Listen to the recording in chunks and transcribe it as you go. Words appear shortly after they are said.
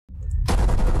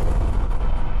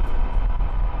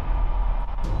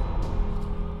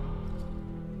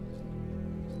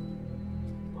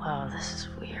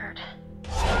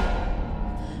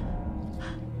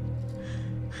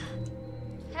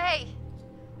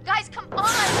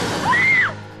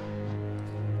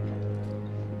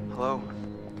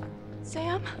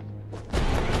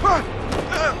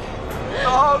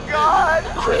Oh, God!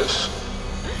 Chris,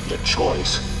 the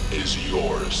choice is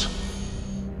yours.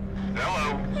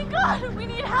 Hello? Oh my God, we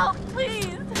need help,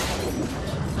 please!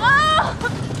 Oh!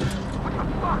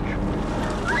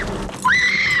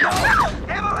 No!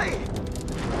 Emily!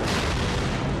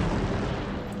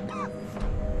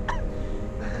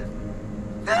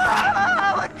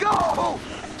 Ah, let go!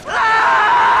 Ah!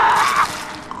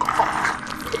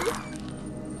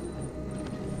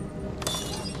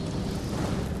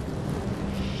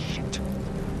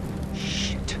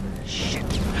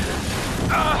 Shit.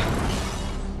 Ah!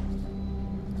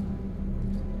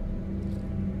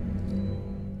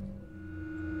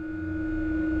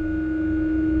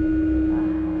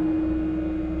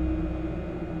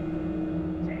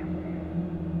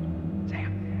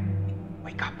 Sam,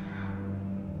 wake up.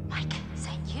 Mike, is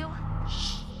that you?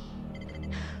 Shh.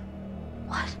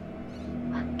 What?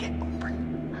 Get over it.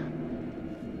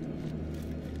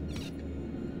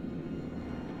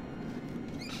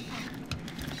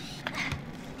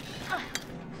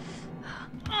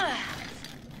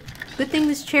 Good thing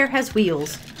this chair has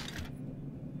wheels.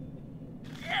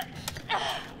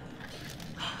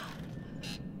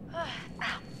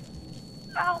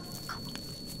 Ow.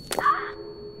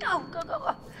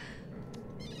 Go.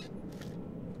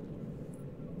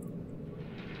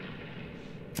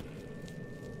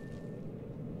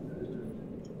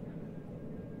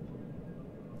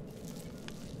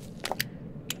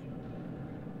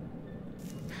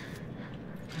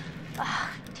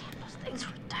 Damn, those things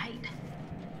were tight.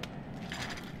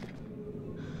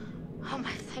 Oh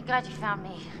my, thank God you found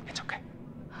me. It's okay.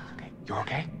 Okay, you're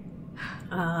okay?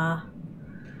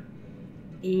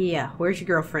 Yeah, where's your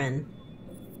girlfriend?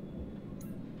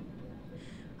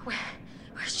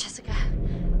 Where's Jessica?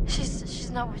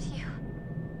 She's not with you.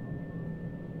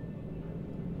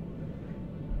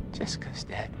 Jessica's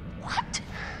dead. What?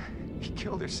 He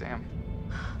killed her, Sam.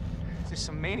 There's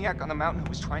some maniac on the mountain who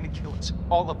was trying to kill us,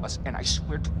 all of us, and I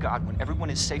swear to God, when everyone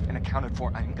is safe and accounted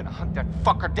for, I'm gonna hunt that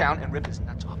fucker down and rip his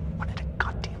nuts off. One at a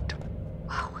goddamn time.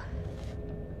 Whoa.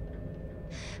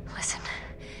 Listen,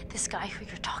 this guy who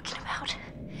you're talking about,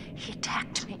 he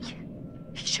attacked me.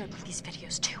 He showed me these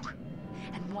videos too.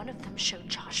 And one of them showed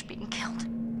Josh being killed.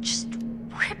 Just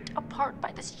ripped apart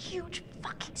by this huge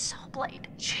fucking saw blade.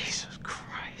 Jesus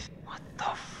Christ. What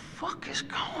the fuck is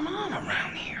going on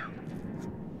around here?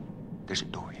 There's a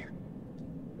door here.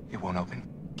 It won't open.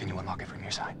 Can you unlock it from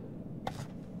your side?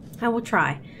 I will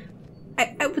try.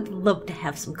 I would love to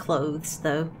have some clothes,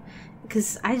 though.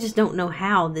 Because I just don't know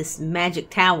how this magic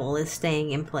towel is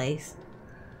staying in place.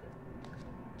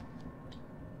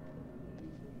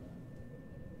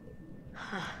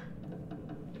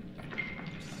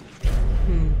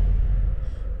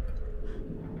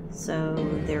 So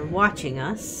they're watching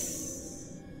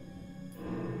us.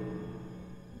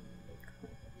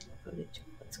 Footage of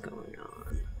what's going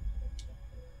on.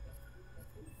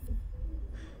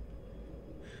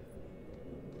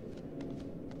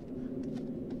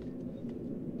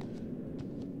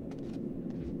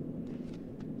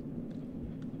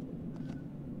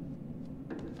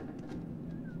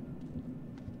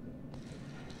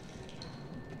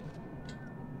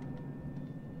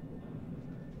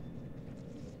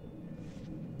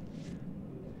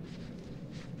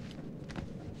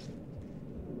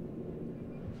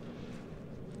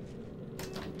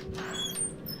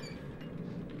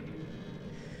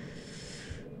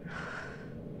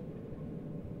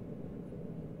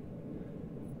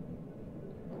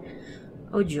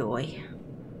 Oh joy.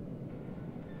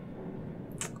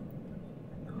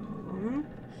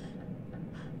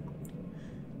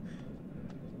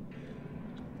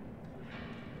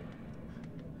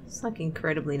 It's like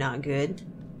incredibly not good.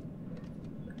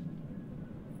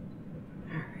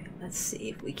 Alright, let's see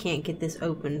if we can't get this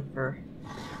open for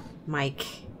Mike.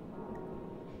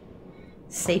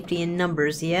 Safety in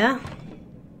numbers, yeah?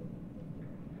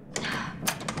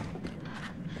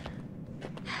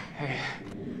 Hey.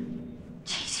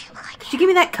 Jeez, you look like Could you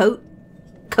give me that coat?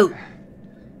 Coat.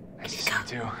 Nice to see you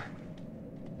too.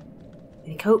 Give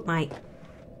me a coat, Mike.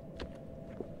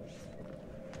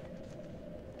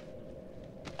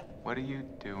 What are you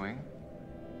doing?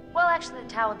 Well, actually, the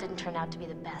towel didn't turn out to be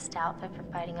the best outfit for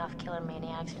fighting off killer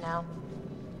maniacs, you know?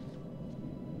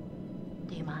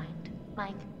 Do you mind,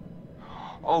 Mike?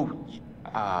 Oh,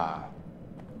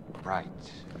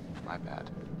 right. My bad.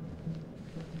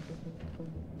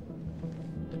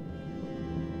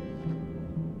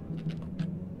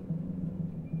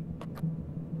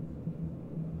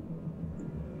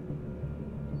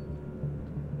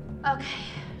 Okay,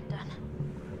 done.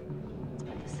 Let's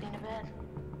put this thing to bed.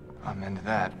 I'm into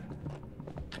that.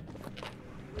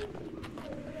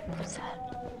 What's that?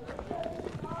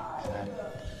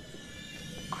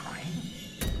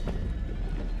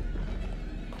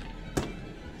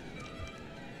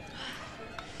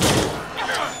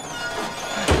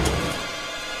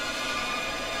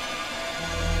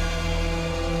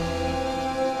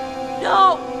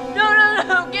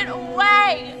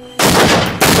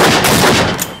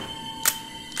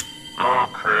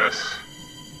 Chris.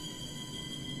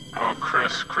 Oh,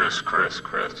 Chris.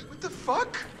 What the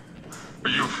fuck?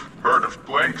 You've heard of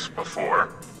blanks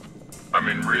before. I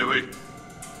mean, really?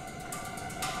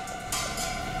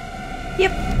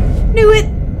 Yep. Knew it.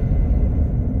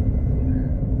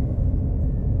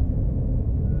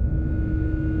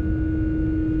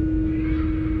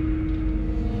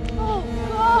 Oh,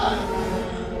 God.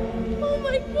 Oh,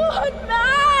 my God,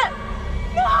 Matt!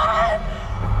 Matt!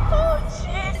 Oh,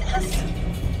 Jesus!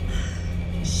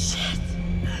 Shit!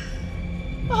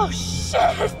 Oh,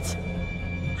 shit!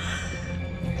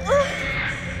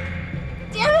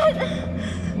 Damn it!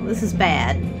 Well, this is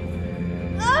bad.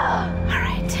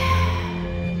 Alright.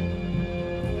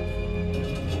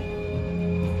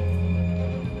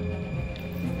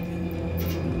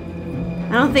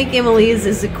 I don't think Emily is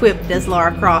as equipped as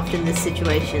Lara Croft in this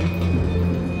situation.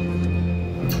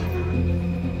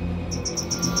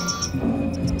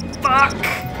 Fuck!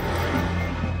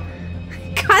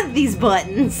 God, these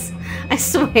buttons. I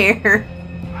swear.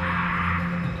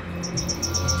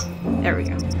 There we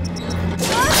go.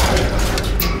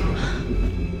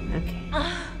 Okay.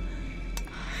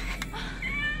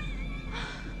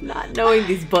 Not knowing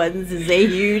these buttons is a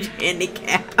huge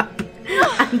handicap.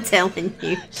 I'm telling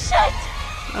you. Shit!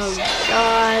 Oh,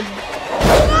 God.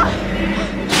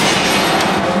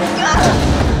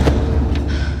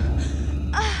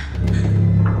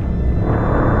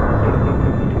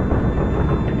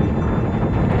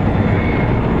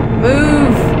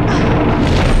 Move!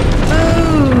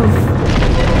 Move!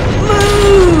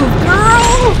 Move,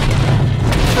 girl!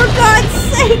 For God's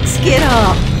sakes, get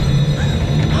up!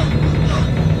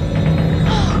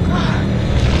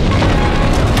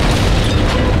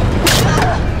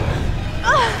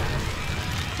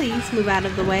 Please move out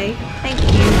of the way. Thank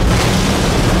you.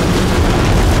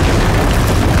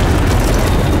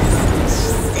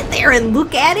 Just sit there and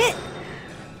look at it?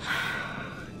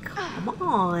 Come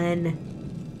on.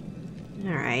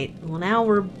 Alright, well now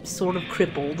we're sort of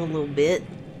crippled a little bit.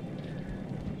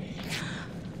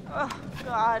 Oh,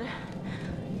 God.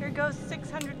 Here goes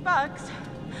 $600.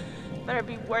 Better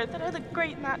be worth it. I look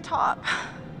great in that top.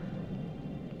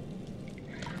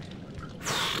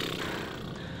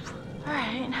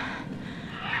 Alright.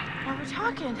 Now we're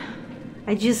talking.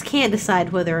 I just can't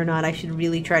decide whether or not I should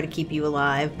really try to keep you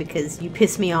alive because you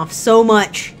piss me off so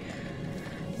much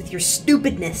with your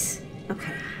stupidness.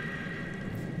 Okay.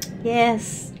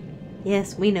 Yes.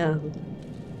 Yes, we know.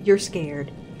 You're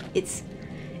scared. It's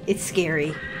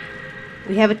scary.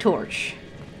 We have a torch.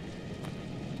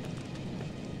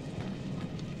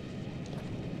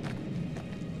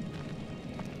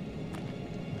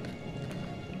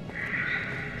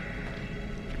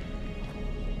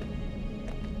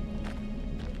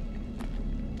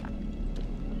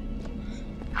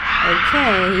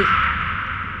 Okay.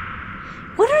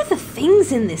 What are the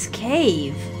things in this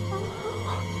cave?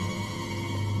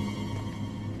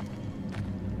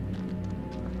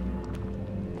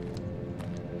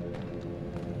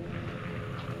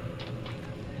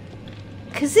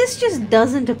 Because this just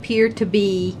doesn't appear to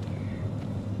be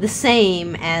the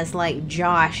same as, like,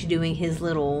 Josh doing his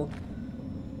little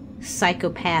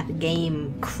psychopath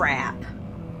game crap.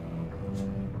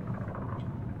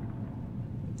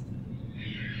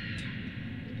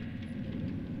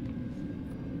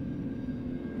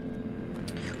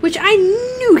 Which I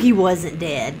knew he wasn't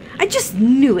dead. I just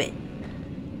knew it.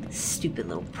 Stupid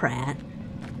little prat.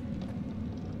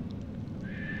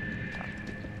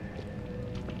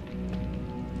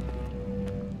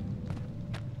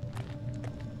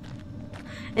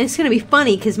 And it's gonna be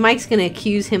funny because Mike's gonna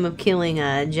accuse him of killing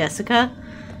Jessica.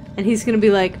 And he's gonna be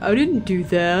like, I didn't do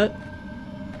that.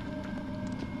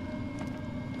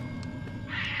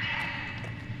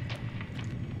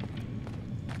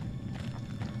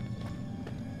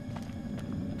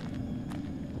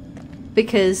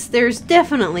 Because there's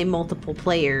definitely multiple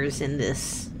players in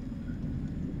this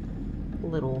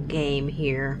little game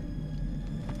here.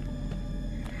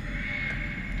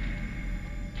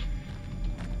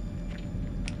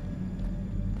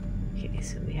 Okay,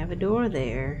 so we have a door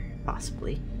there,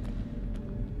 possibly.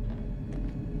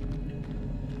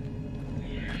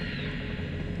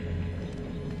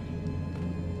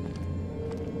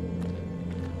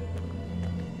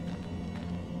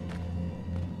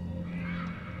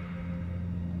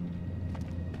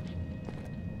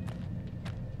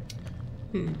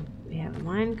 We have a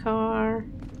mine car.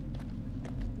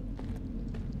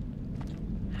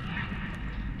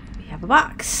 We have a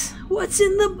box. What's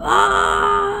in the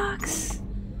box?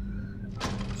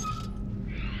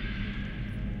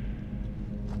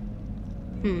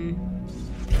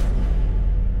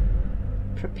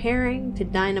 Preparing to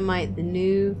dynamite the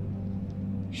new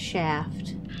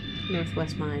Shaft.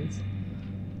 Northwest Mines.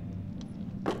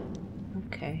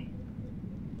 Okay.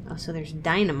 Oh, so there's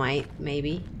dynamite,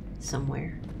 maybe,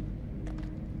 somewhere.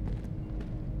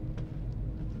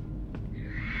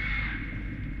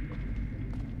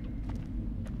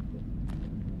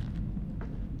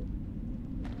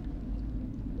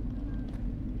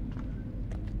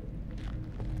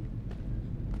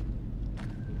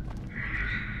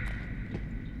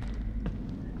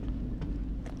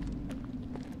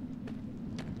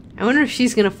 I wonder if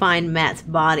she's gonna find Matt's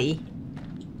body.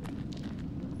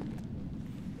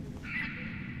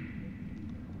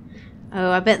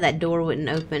 Oh, I bet that door wouldn't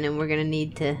open and we're gonna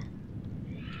need to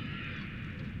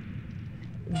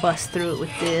bust through it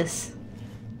with this.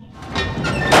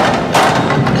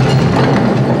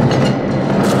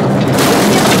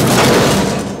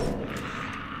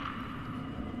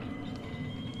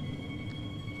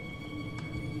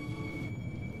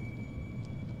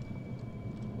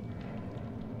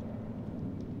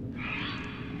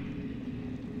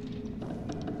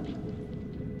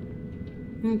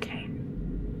 Okay.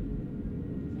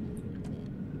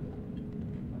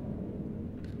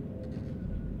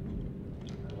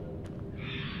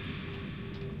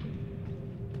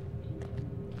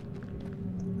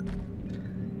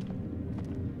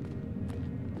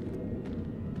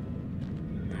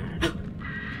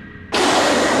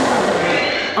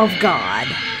 Of God.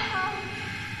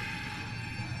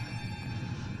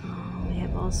 Oh, we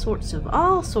have all sorts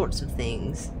of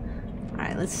things. All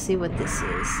right, let's see what this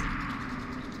is.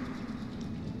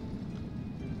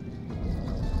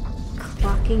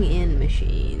 Clocking in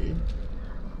machine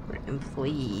for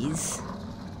employees.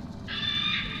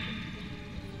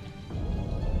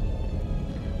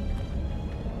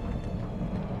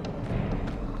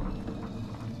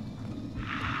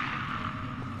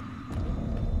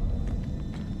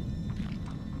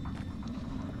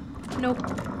 Nope,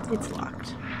 it's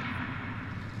locked.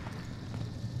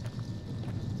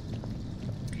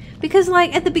 Because,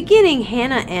 like, at the beginning,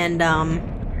 Hannah and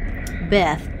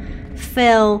Beth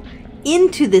fell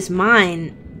into this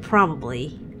mine,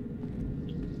 probably.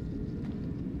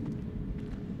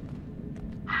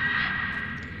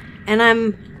 And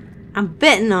I'm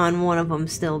betting on one of them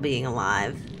still being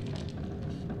alive.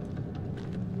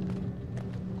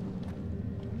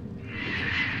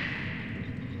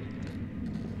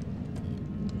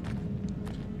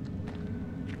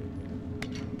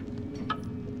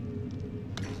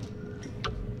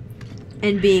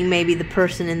 And being maybe the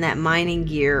person in that mining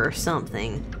gear or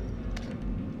something.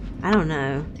 I don't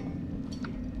know.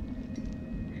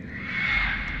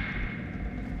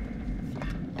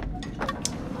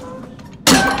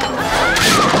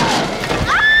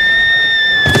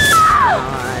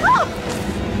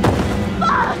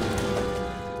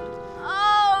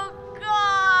 Oh,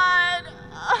 God.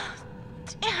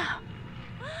 Damn.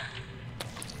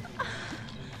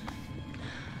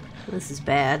 This is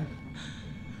bad.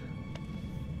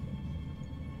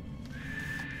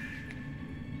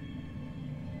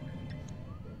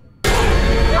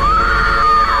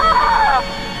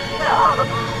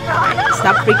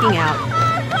 Stop freaking out.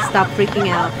 Stop freaking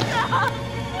out.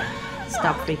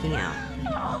 Stop freaking out.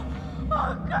 Oh,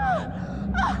 God.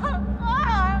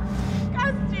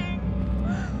 Disgusting.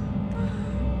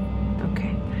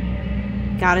 Okay.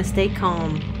 Gotta stay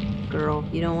calm, girl.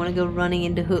 You don't want to go running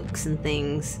into hooks and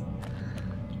things.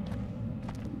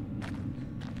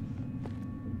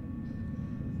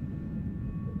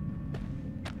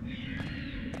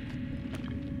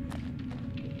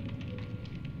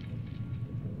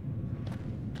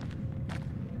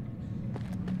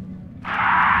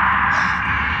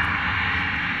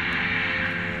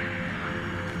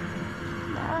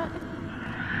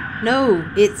 No,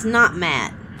 it's not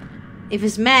Matt. If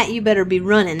it's Matt, you better be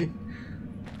running.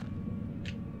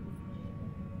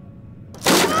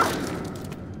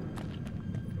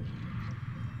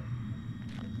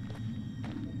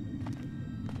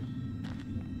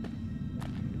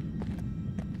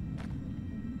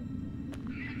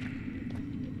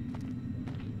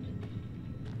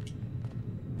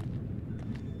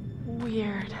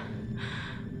 Weird.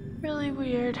 Really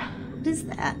weird. What is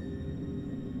that?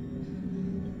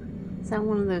 Is that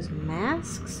one of those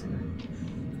masks?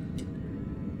 What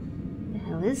the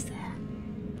hell is that?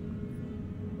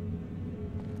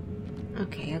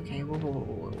 Okay, okay. Whoa, whoa, whoa,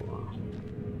 whoa, whoa.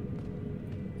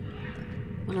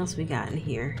 What else we got in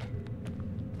here?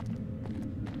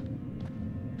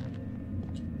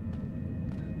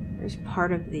 There's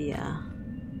part of the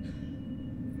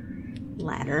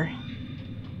ladder.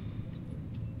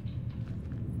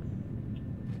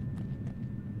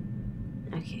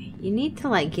 Okay, you need to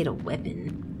like get a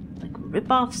weapon. Like rip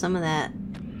off some of that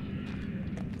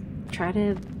try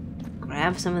to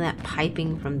grab some of that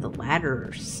piping from the ladder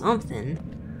or something.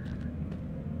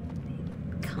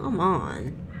 Come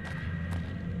on.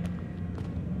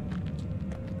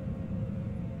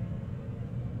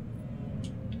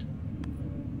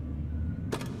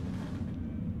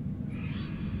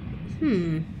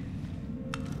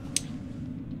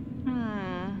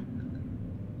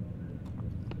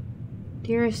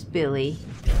 Dearest Billy,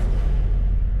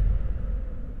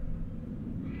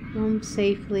 home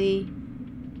safely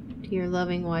to your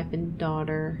loving wife and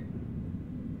daughter.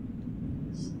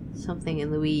 Something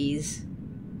in Louise.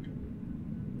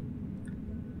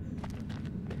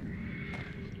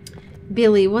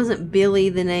 Billy, wasn't Billy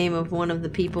the name of one of the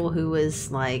people who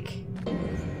was like...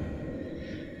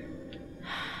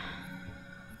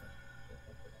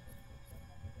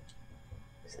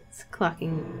 It's a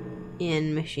clocking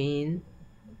in machine.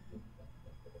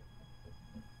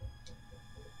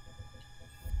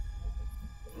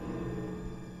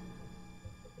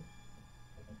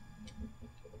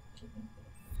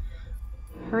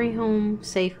 Hurry home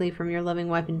safely from your loving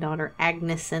wife and daughter,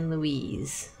 Agnes and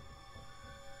Louise.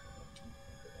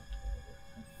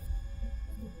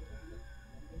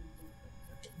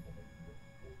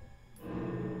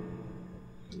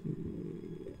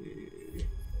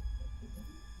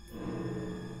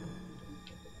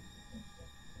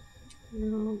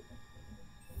 No.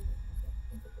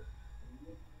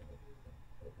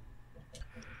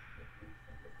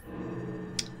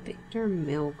 Victor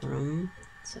Milgram.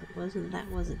 So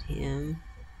that wasn't him.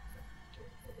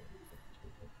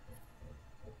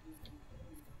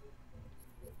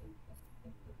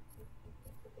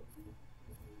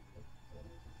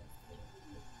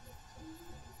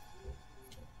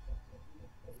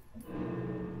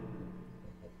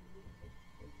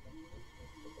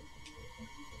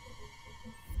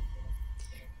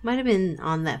 Might have been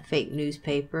on that fake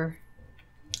newspaper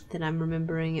that I'm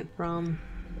remembering it from.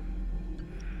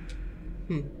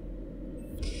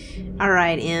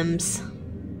 Alright, Ems.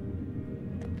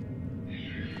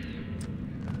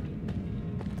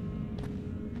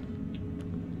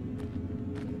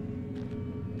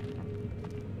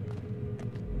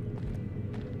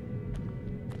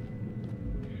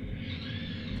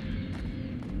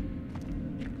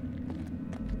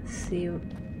 Let's see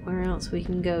where else we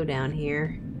can go down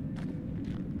here.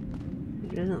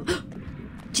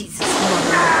 Jesus, mother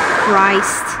of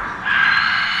Christ.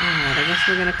 Alright, I guess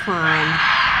we're gonna climb.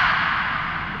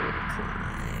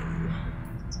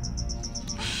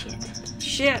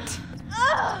 Shit.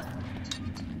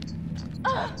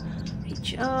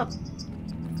 Reach up.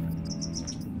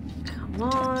 Come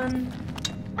on.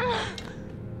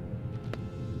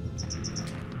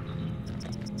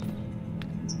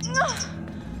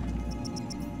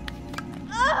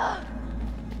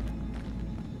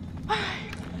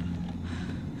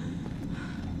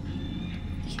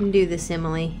 You can do this,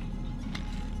 Emily.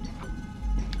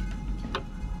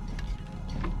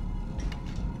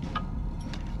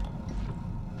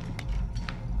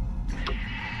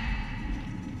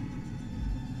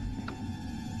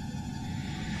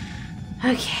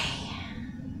 Okay.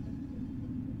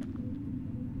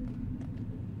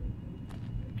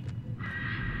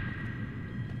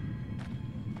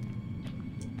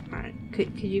 Alright,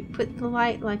 could you put the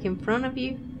light like in front of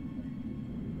you?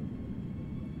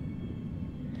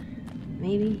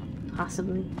 Maybe,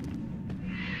 possibly.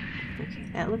 Okay,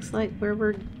 that looks like where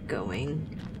we're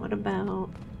going. What about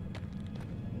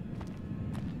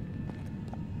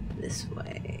this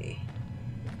way?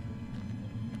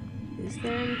 Is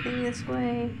there anything this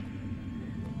way?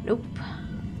 Nope.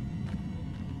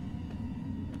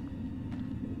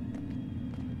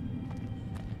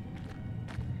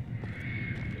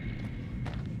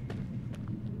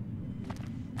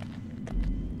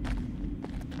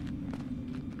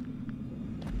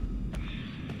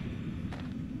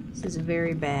 This is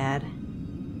very bad.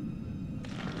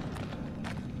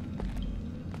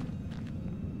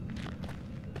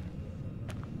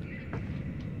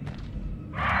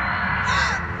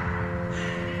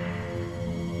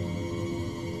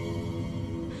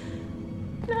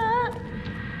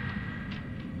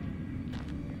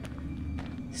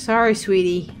 Sorry,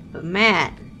 sweetie, but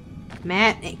Matt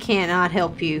cannot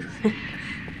help you.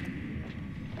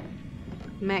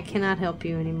 Matt cannot help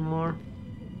you anymore.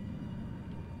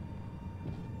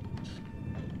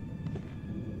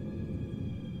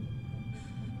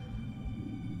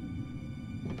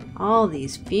 All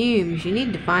these fumes. You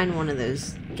need to find one of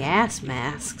those gas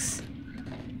masks.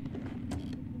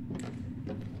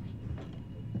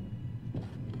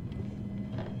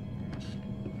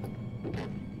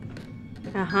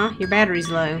 Uh-huh, your battery's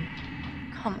low.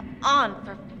 Come on,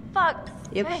 for fuck's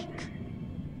sake.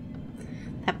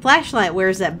 That flashlight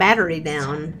wears that battery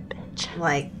down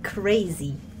like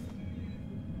crazy.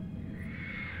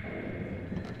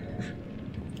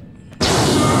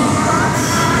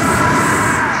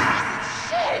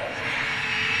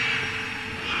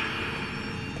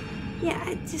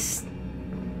 Yeah,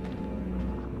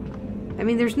 I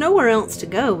mean, there's nowhere else to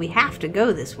go. We have to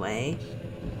go this way,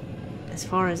 as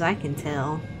far as I can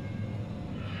tell.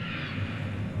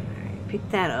 Alright, pick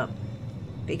that up.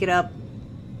 Pick it up.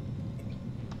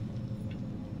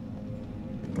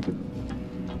 Okay.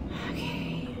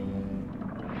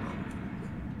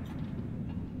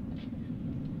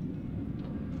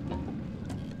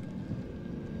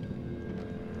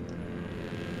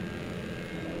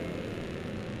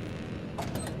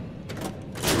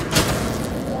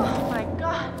 Oh my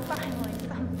god, finally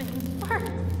something works.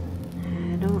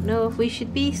 I don't know if we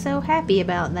should be so happy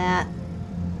about that.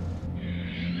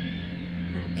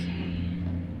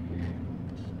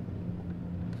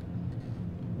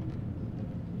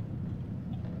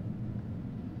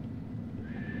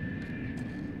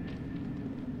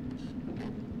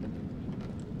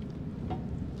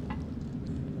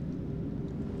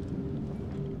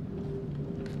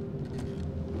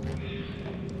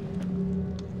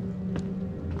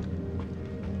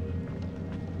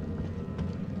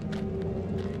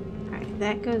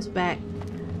 That goes back.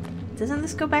 Doesn't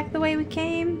this go back the way we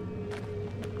came?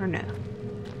 Or no?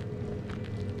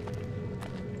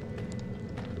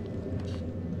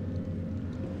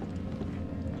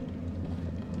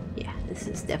 Yeah, this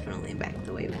is definitely back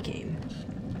the way we came.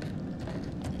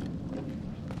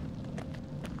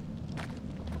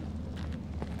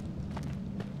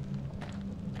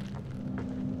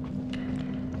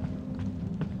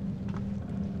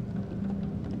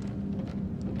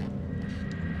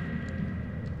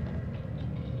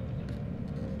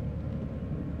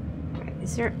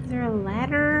 Is there a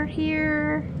ladder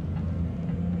here?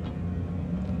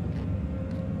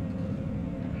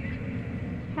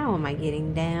 How am I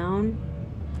getting down?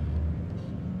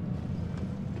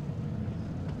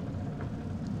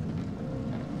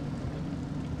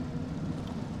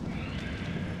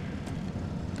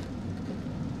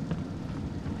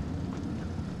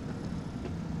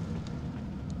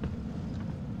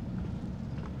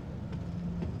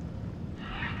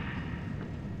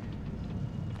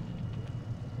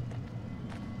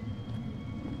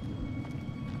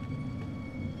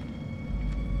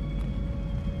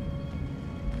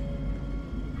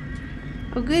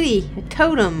 Oh goody, a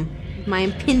totem of my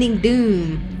impending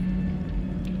doom.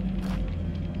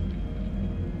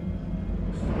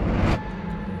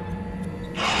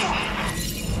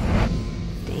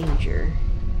 Danger.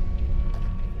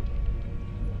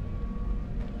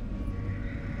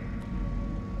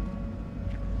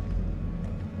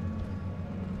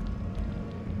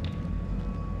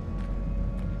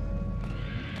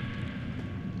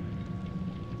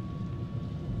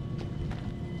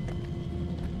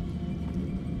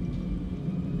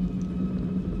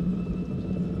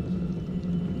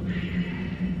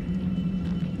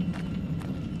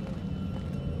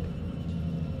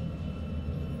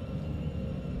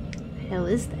 Hell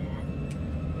is that?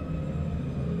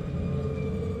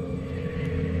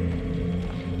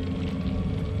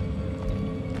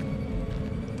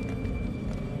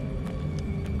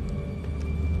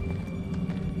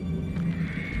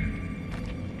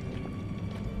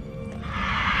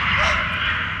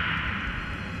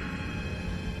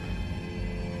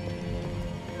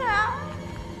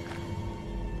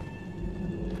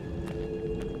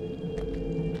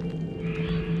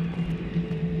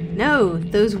 No,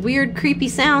 those weird, creepy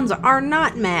sounds are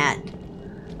not Matt.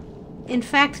 In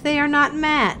fact, they are not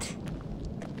Matt.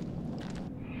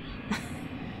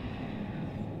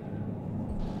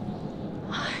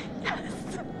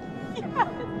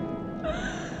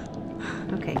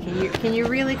 Okay, can you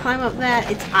really climb up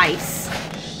that? It's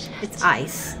ice. It's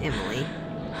ice, Emily.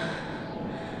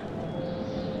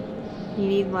 You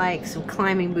need like some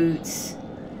climbing boots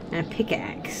and a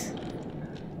pickaxe.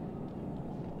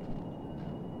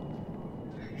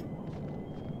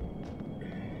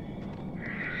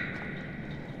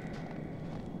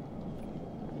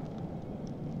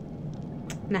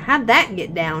 Now, how'd that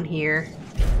get down here?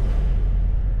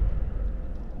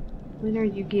 When are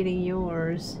you getting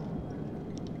yours,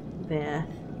 Beth?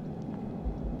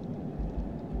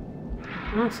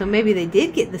 Oh, so maybe they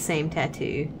did get the same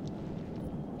tattoo.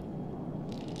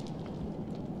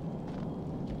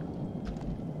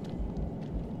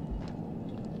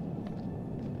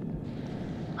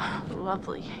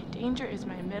 Lovely. Danger is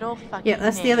my middle fucking Yeah,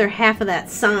 that's name. the other half of that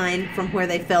sign from where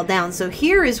they fell down. So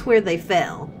here is where they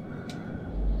fell.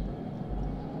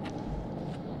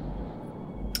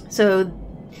 So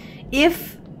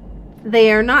if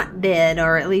they are not dead,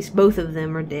 or at least both of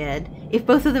them are dead, if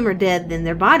both of them are dead, then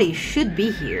their bodies should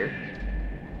be here.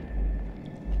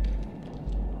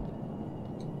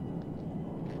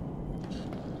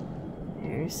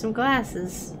 There's some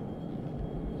glasses.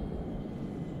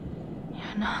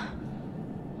 Hannah.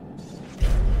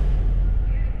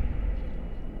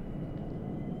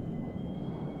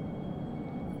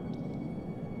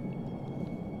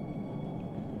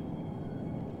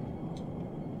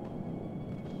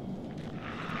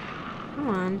 Come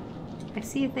on. I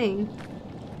see a thing.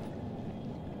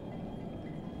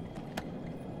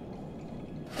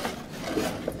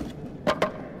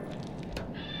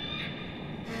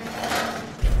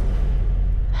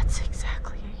 That's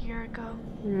exactly a year ago.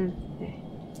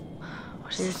 What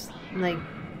does There's this mean? like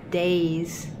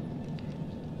days.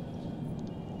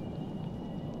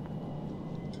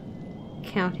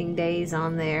 Counting days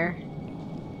on there.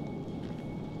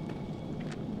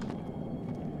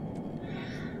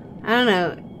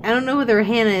 I don't know whether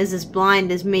Hannah is as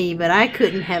blind as me, but I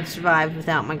couldn't have survived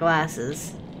without my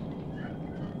glasses.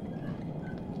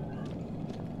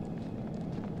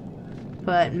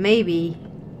 But maybe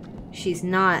she's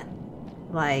not,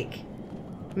 like,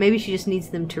 maybe she just needs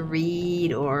them to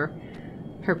read, or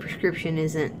her prescription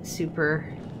isn't super,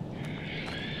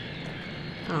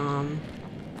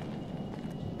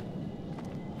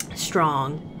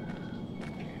 strong.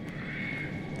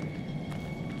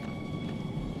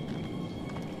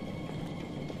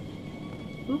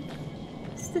 Oop.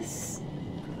 What's this?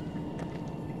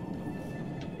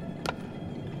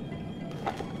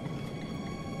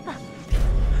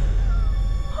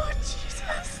 Oh,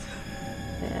 Jesus.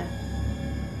 Yeah.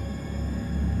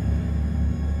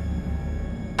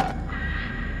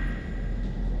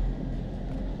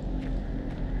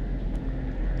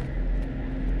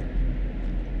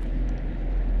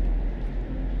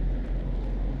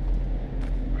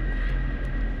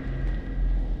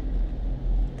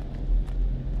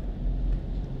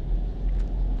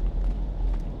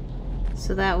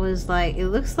 So that was like, it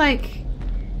looks like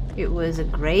it was a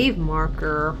grave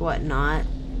marker or whatnot.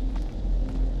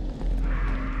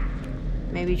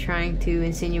 Maybe trying to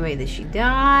insinuate that she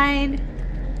died.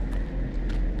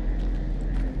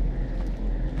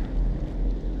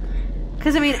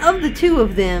 Because, I mean, of the two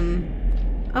of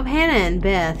them, of Hannah and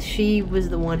Beth, she was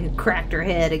the one who cracked her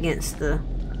head against the,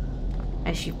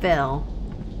 as she fell.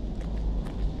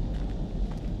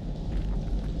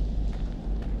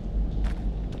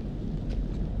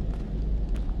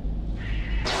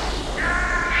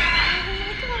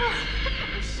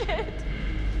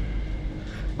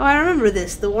 Oh, I remember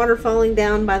this. The water falling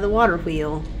down by the water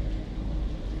wheel.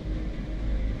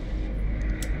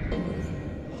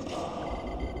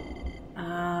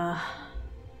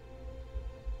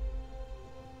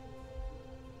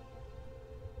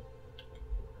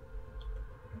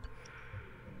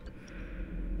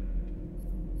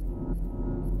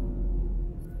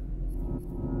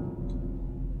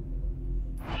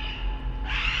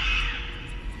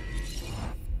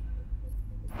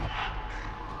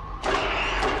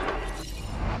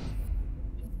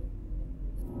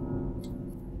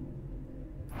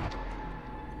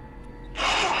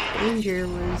 Danger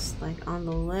was like on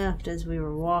the left as we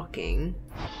were walking.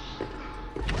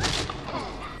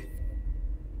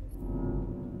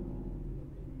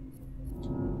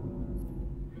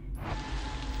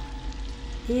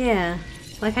 Yeah,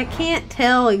 like I can't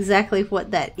tell exactly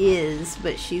what that is,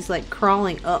 but she's like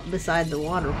crawling up beside the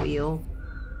water wheel.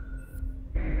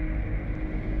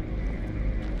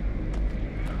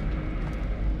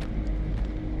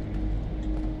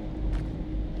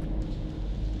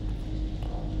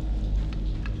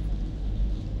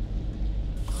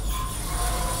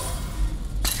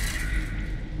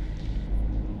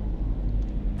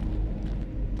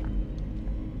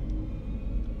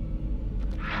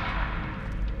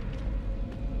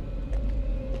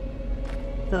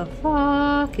 The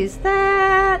fuck is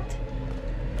that?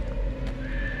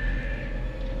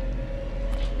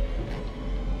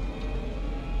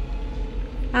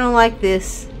 I don't like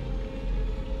this.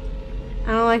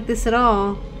 I don't like this at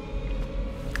all.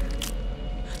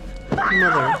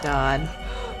 Mother of God.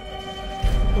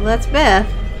 Well, that's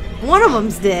Beth. One of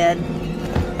them's dead.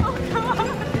 Oh, God.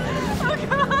 Oh,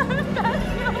 God.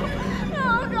 Beth, no.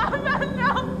 Oh, God, Beth,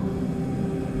 no.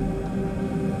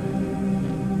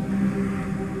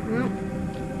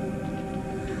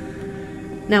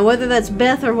 Now, whether that's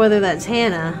Beth or whether that's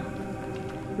Hannah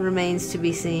remains to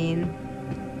be seen.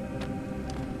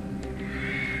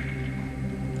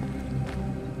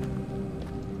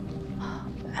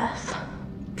 Beth.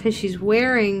 Because she's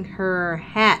wearing her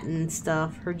hat and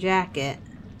stuff, her jacket.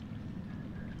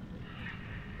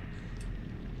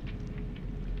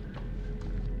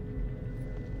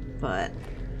 but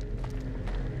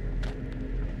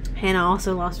Hannah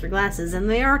also lost her glasses, and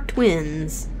they are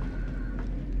twins.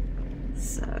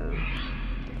 So...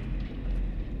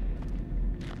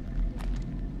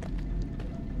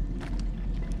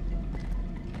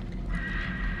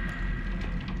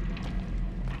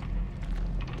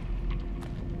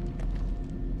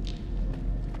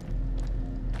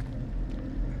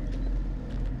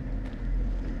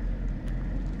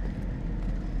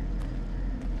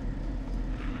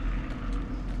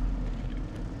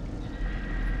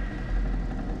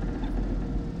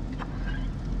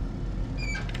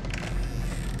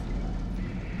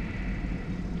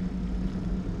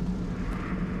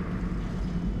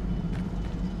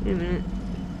 Wait a minute.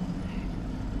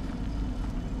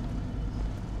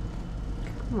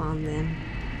 Come on, then.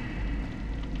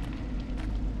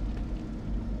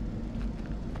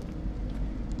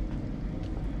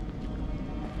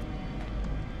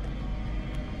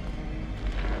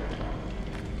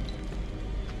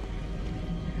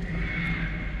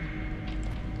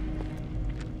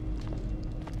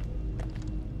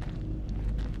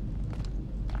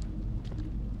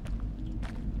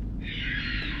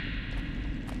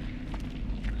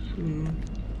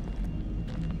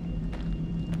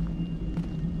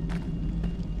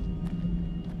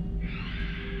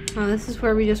 Oh, this is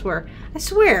where we just were. I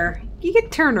swear, you get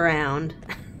turned around.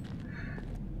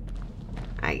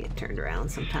 I get turned around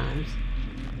sometimes.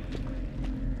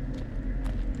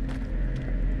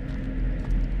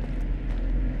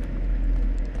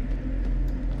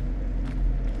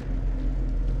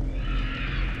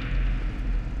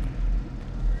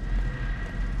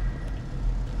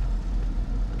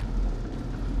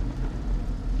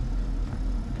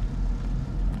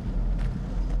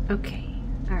 Okay.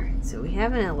 Alright, so we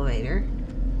have an elevator.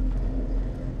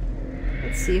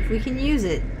 Let's see if we can use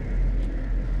it.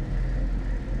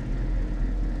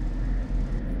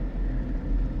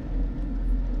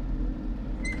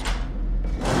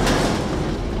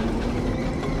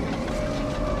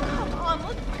 Come on,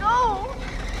 let's go!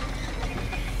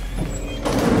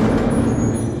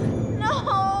 No!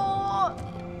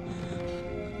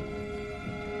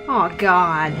 Oh,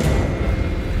 God.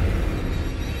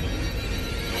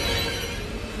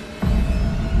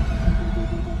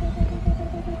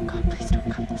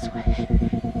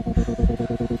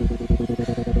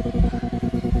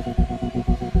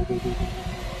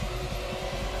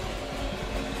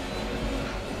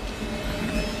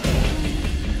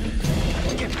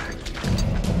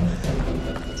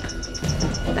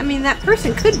 I mean, that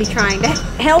person could be trying to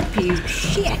help you.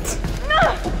 Shit.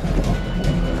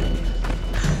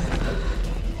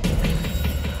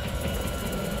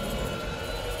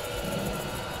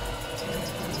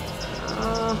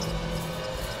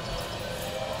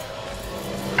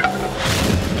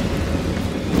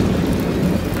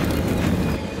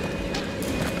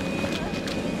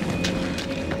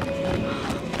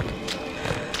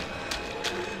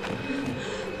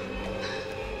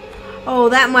 Oh,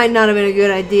 that might not have been a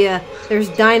good idea. There's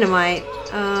dynamite.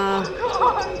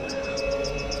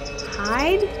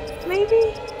 Hide?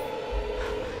 Maybe?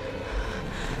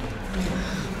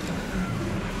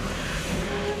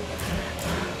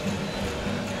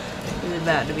 This is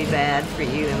about to be bad for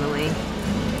you, Emily.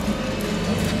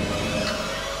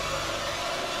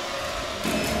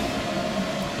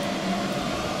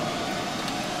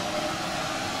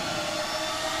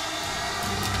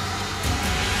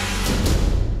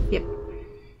 Yep.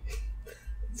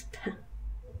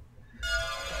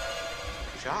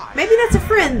 Josh. Maybe that's a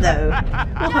friend, though.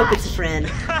 We'll hope it's a friend.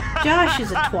 Josh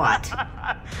is a twat.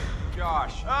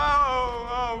 Josh.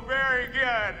 Oh, very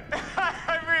good.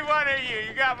 Every one of you,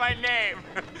 you got my name.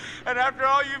 And after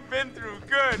all you've been through,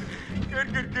 good.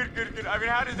 I mean,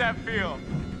 how does that feel?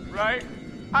 Right?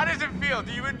 How does it feel?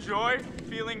 Do you enjoy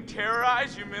feeling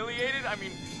terrorized, humiliated? I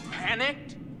mean,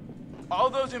 panicked? All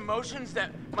those emotions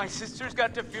that my sisters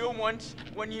got to feel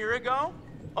 1 year ago?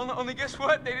 Only guess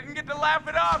what? They didn't get to laugh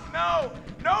it off. No,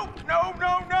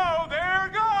 they're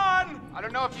gone. I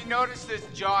don't know if you noticed this,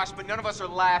 Josh, but none of us are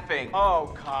laughing.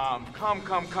 Oh, come.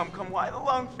 Why the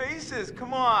long faces?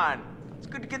 Come on. It's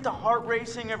good to get the heart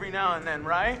racing every now and then,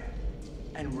 right?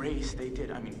 And race they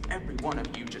did. I mean, every one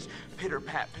of you just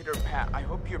pitter-pat. I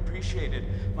hope you appreciated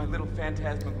my little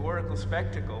phantasmagorical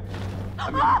spectacle.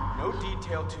 I mean, no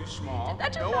detail too small,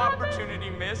 no opportunity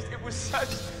missed. It was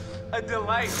such a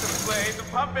delight to play the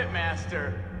puppet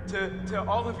master to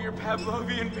all of your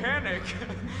Pavlovian panic.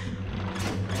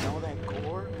 And all that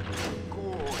gore,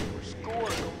 gore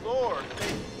galore,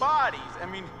 fake bodies. I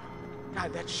mean,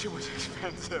 God, that shit was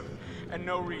expensive. And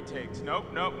no retakes. Nope,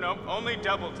 nope, nope. Only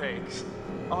double takes.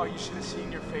 Oh, you should have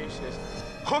seen your faces.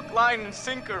 Hook, line, and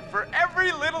sinker for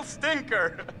every little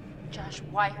stinker. Josh,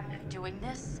 why are you doing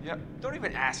this? Yeah, don't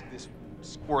even ask this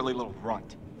squirrely little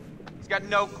runt. He's got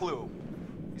no clue.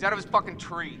 He's out of his fucking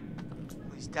tree.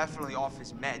 He's definitely off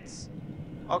his meds.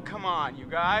 Oh, come on, you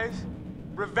guys.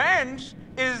 Revenge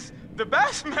is the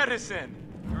best medicine.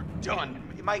 You're done.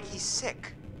 Mike, he's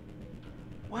sick.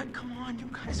 What? Come on, you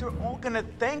guys are all gonna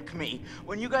thank me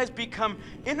when you guys become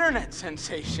internet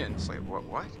sensations. Wait,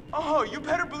 what? Oh, you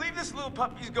better believe this little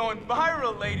puppy's going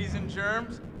viral, ladies and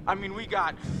germs. I mean, we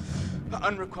got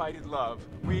unrequited love.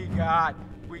 We got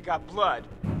blood.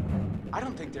 I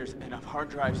don't think there's enough hard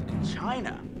drives in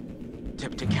China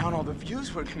to count all the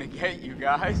views we're gonna get, you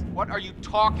guys. What are you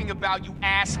talking about, you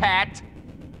asshat?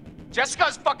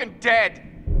 Jessica's fucking dead.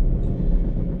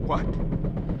 What?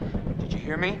 Did you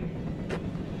hear me?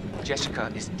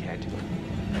 Jessica is dead.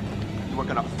 You are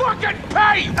gonna fucking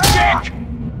pay, dick!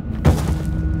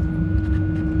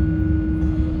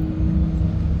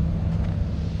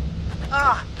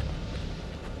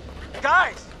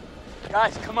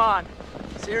 Guys, come on.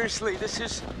 Seriously, this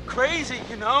is crazy,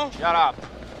 you know? Shut up.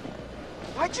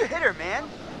 Why'd you hit her, man?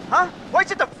 Huh? Why'd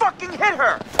you have to fucking hit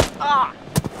her?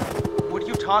 What are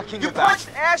you talking You about? punched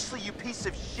Ashley, you piece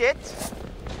of shit!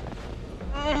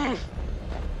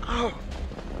 Oh,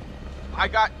 I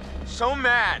got so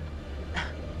mad.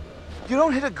 You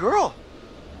don't hit a girl.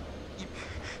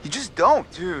 You just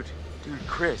don't. Dude,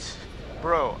 Chris,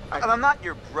 bro, I'm not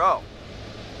your bro.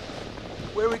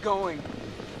 where are we going?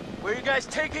 Where are you guys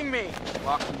taking me?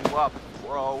 Locking you up,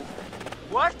 bro.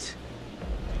 What?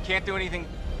 You can't do anything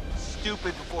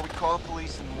stupid before we call the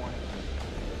police in the morning.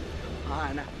 Come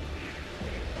on.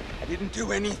 I didn't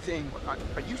do anything.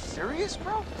 Are you serious,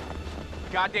 bro?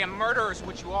 Goddamn murderer is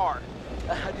what you are.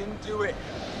 I didn't do it.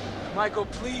 Michael,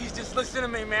 please, just listen to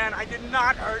me, man. I did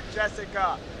not hurt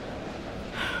Jessica.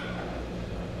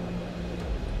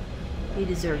 You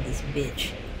deserve this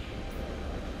bitch.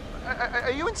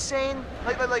 Are you insane?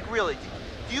 Like really?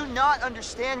 Do you not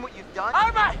understand what you've done?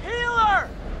 I'm a healer,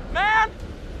 man.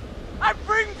 I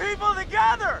bring people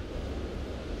together.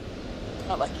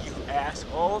 Not like you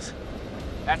assholes.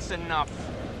 That's enough.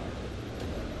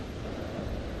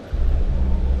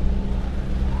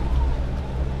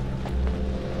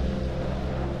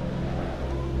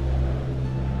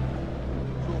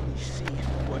 You only see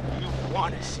what you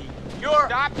want to see. You're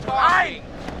Stop talking. lying.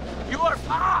 You are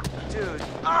Dude.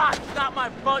 it's not my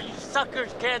fault. You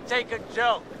suckers can't take a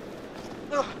joke.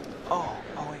 Oh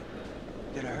wait.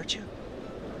 Did I hurt you?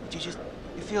 Did you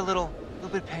feel a little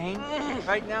bit of pain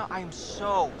right now? I am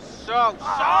so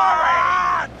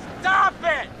Sorry! Stop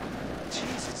it!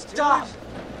 Jesus, dude. Stop!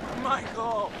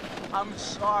 Michael, I'm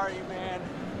sorry, man.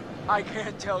 I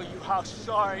can't tell you how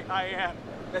sorry I am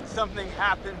that something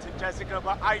happened to Jessica,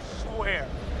 but I swear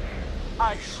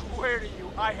to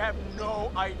you, I have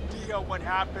no idea what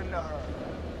happened to her.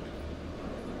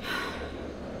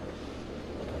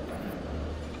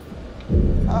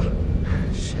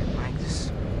 Shit, Mike,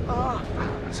 this...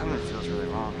 something feels really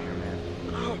wrong here, man.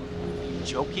 You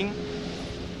joking?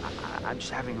 I'm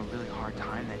just having a really hard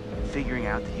time figuring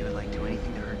out that you would like do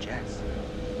anything to hurt Jess.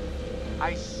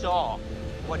 I saw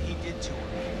what he did to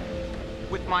her.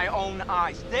 With my own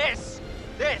eyes. This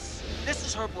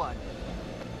is her blood.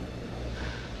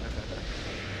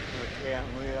 Can't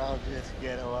we all just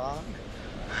get along?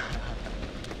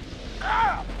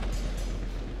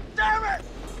 Damn it!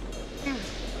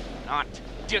 Not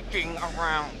dicking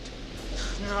around.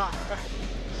 No.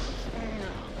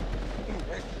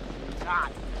 It's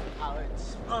not how it's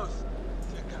supposed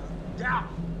to go down.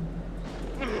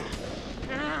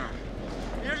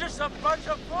 You're just a bunch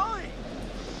of bullies.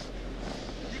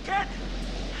 You can't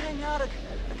hang out a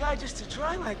guy just to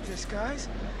try like this, guys.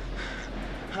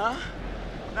 Huh?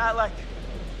 Not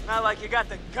like you got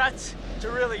the guts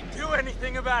to really do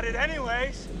anything about it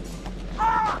anyways.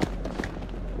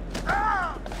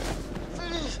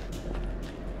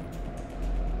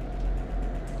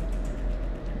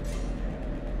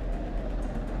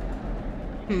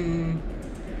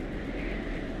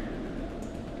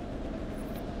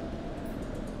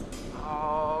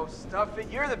 Oh, stuff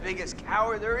it. You're the biggest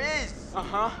coward there is.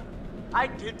 Uh-huh. I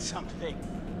did something.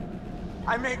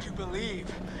 I made you believe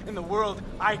in the world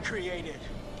I created.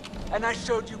 And I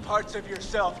showed you parts of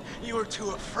yourself you were too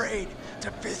afraid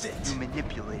to visit. You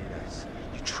manipulated us.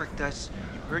 You tricked us.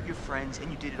 You hurt your friends.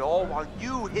 And you did it all while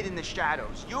you hid in the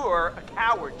shadows. You're a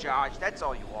coward, Josh. That's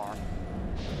all you are.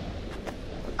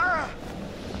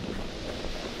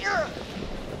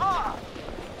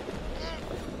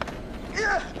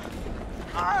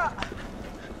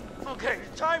 Okay,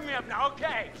 tie me up now,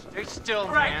 okay? Stay still,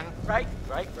 Right, man.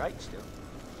 right, still.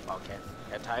 Okay,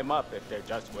 can't tie them up if they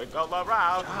just wiggle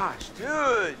around. Gosh,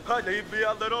 dude. Leave me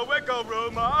a little wiggle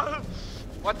room, huh?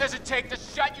 What does it take to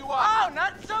shut you up? Oh,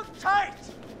 not so tight,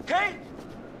 okay?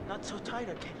 Not so tight,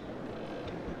 okay?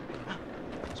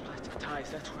 Those plastic ties,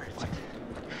 that's where it's...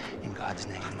 In God's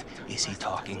name, is he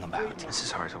talking about? This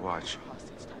is hard to watch.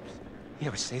 You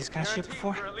ever see this kind of shit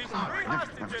before? Oh,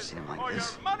 I've never seen him like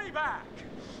this. Your money back.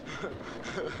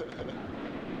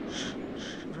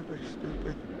 Everybody's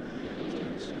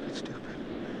stupid.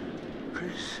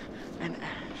 Chris and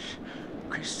Ash.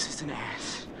 Chris is an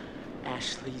ass.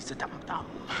 Ashley's a dum-dum.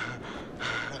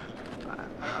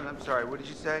 I'm sorry, what did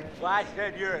you say? Well, I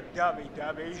said you're a dummy.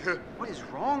 What is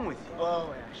wrong with you?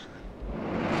 Oh, Ashley.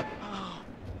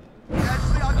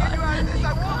 Ashley, I'll get you out of this.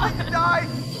 I won't let you die.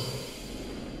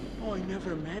 Oh, I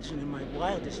never imagined in my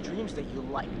wildest dreams that you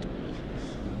liked me.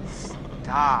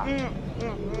 Stop.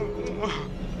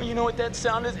 You know what that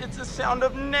sound is? It's the sound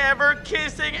of never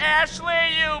kissing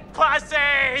Ashley, you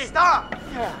pussy! Stop!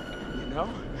 Yeah, you know,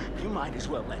 you might as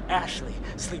well let Ashley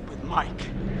sleep with Mike.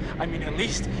 I mean, at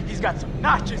least he's got some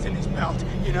notches in his belt,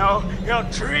 you know? He'll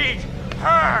treat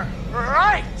her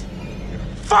right! You're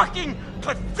fucking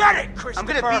pathetic,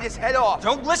 Christopher! I'm gonna beat his head off.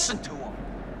 Don't listen to him.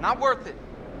 Not worth it.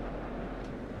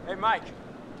 Hey, Mike.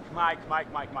 Mike.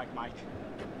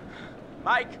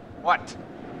 What?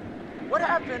 What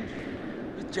happened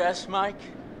with Jess, Mike?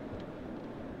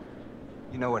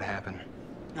 You know what happened.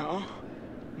 No,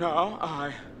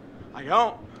 I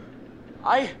don't.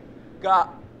 I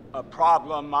got a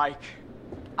problem, Mike.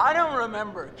 I don't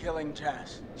remember killing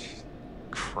Jess.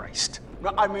 Christ.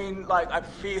 No, I mean, like, I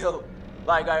feel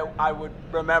like I would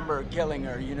remember killing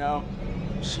her, you know?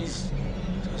 She's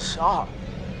so soft.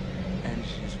 And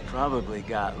she's probably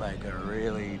got, like, a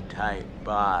really tight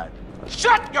bod.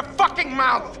 Shut your fucking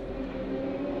mouth!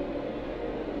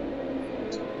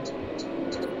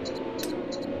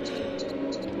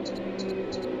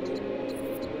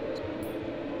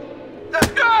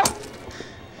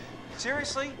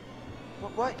 Seriously?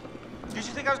 What? Did you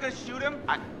think I was gonna shoot him?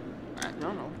 I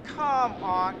don't know. Come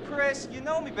on, Chris. You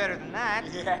know me better than that.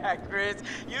 Yeah, Chris,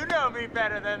 you know me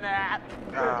better than that.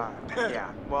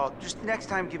 Yeah. Well, just next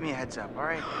time, give me a heads up, all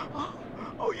right?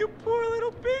 Oh, you poor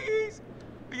little piggies.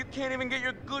 You can't even get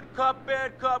your good cop,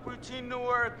 bad cop routine to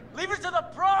work. Leave it to the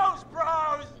pros,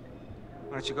 bros!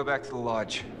 Why don't you go back to the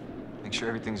lodge? Make sure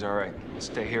everything's all right. I'll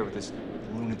stay here with this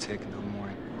lunatic until the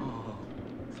morning. Oh,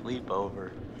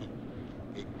 sleepover.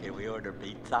 Can we order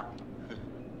pizza?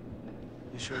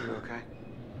 You sure you're okay?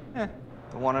 Yeah.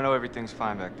 I want to know everything's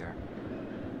fine back there.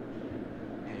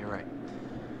 Yeah, you're right.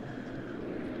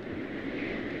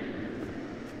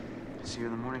 See you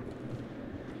in the morning.